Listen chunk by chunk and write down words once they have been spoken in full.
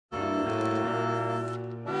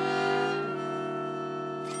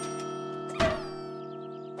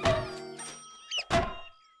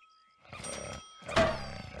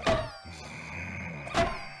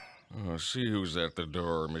See who's at the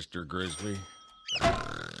door, Mr. Grizzly.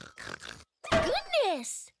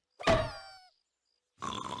 Goodness!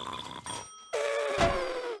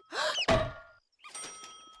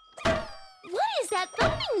 What is that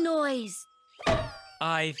thumping noise?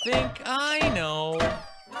 I think I know.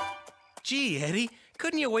 Gee, Eddie,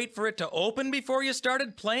 couldn't you wait for it to open before you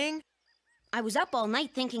started playing? I was up all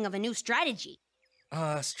night thinking of a new strategy.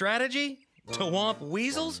 Strategy? To womp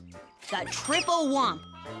weasels? The triple womp.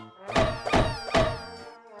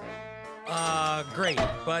 Great,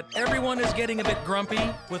 but everyone is getting a bit grumpy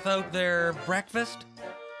without their breakfast.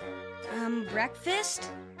 Breakfast?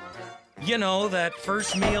 You know, that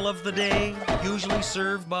first meal of the day, usually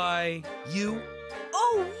served by you.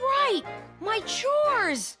 Oh, right! My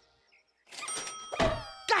chores!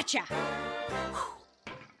 Gotcha!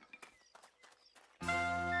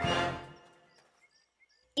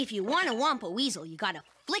 If you want to womp a weasel, you gotta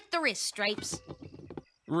flick the wrist, Stripes.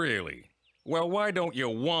 Really? Well, why don't you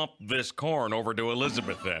womp this corn over to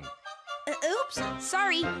Elizabeth then? Oops,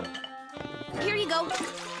 sorry. Here you go.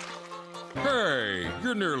 Hey,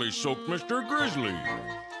 you're nearly soaked Mr. Grizzly.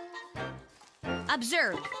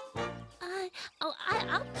 Observe.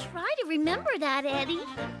 I'll try to remember that, Eddie.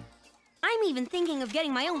 I'm even thinking of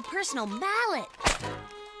getting my own personal mallet.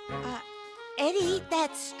 Eddie,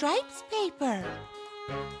 that's Stripes paper.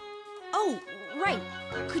 Oh, right.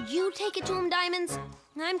 Could you take it to him, Diamonds?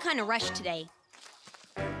 I'm kind of rushed today.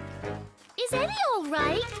 Is Eddie all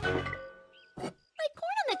right? My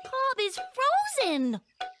corn on the cob is frozen.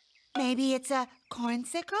 Maybe it's a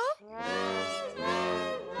cornsicle?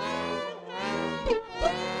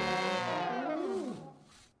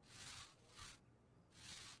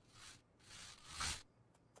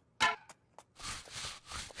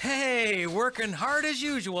 Hey, working hard as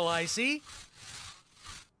usual, I see.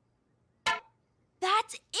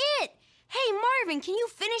 That's it! Hey, Marvin, can you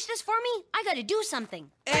finish this for me? I gotta do something.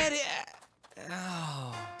 Eddie...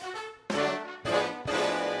 Oh...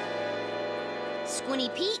 Squinty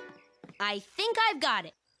Pete, I think I've got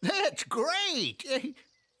it. That's great!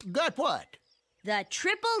 Got what? The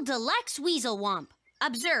Triple Deluxe Weasel Womp.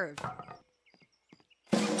 Observe.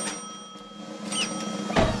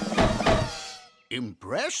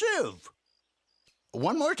 Impressive!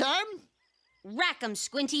 One more time? Rack 'em,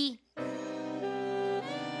 Squinty.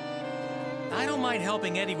 I don't mind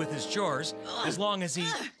helping Eddie with his chores, as long as he...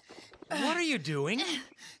 What are you doing?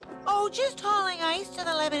 Oh, just hauling ice to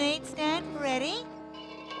the lemonade stand for Eddie.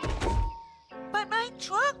 But my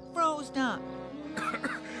truck froze up.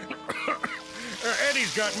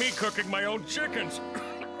 Eddie's got me cooking my own chickens.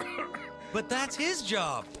 But that's his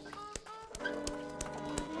job.